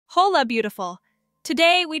Hola, beautiful!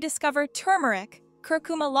 Today we discover turmeric,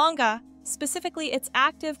 Curcuma longa, specifically its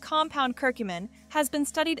active compound curcumin, has been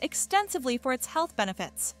studied extensively for its health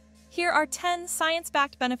benefits. Here are 10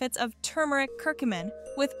 science-backed benefits of turmeric curcumin,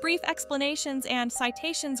 with brief explanations and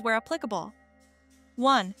citations where applicable.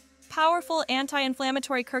 1. Powerful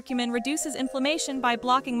anti-inflammatory curcumin reduces inflammation by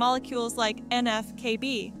blocking molecules like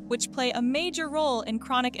NF-κB, which play a major role in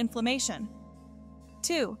chronic inflammation.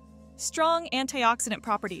 2. Strong antioxidant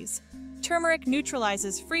properties. Turmeric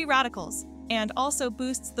neutralizes free radicals and also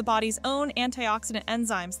boosts the body's own antioxidant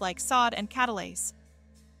enzymes like SOD and catalase.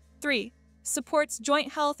 3. Supports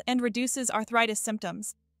joint health and reduces arthritis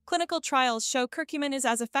symptoms. Clinical trials show curcumin is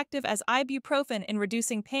as effective as ibuprofen in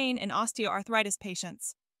reducing pain in osteoarthritis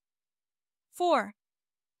patients. 4.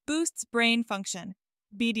 Boosts brain function.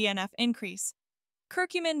 BDNF increase.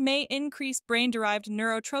 Curcumin may increase brain-derived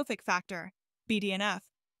neurotrophic factor, BDNF,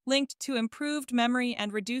 linked to improved memory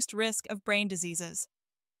and reduced risk of brain diseases.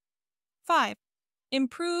 5.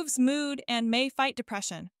 Improves mood and may fight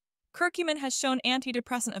depression. Curcumin has shown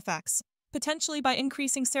antidepressant effects, potentially by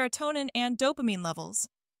increasing serotonin and dopamine levels.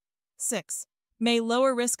 6. May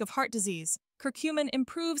lower risk of heart disease. Curcumin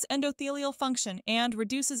improves endothelial function and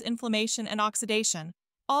reduces inflammation and oxidation,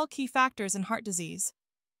 all key factors in heart disease.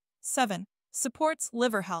 7. Supports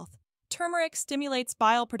liver health. Turmeric stimulates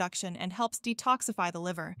bile production and helps detoxify the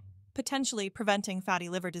liver, potentially preventing fatty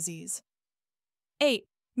liver disease. 8.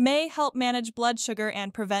 May help manage blood sugar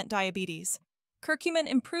and prevent diabetes. Curcumin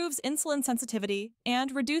improves insulin sensitivity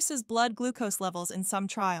and reduces blood glucose levels in some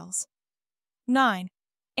trials. 9.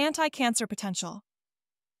 Anti-cancer potential.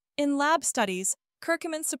 In lab studies,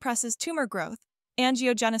 curcumin suppresses tumor growth,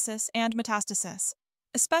 angiogenesis, and metastasis,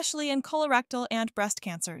 especially in colorectal and breast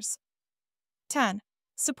cancers. 10.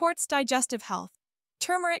 Supports digestive health.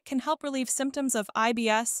 Turmeric can help relieve symptoms of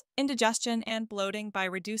IBS, indigestion, and bloating by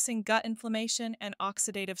reducing gut inflammation and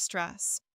oxidative stress.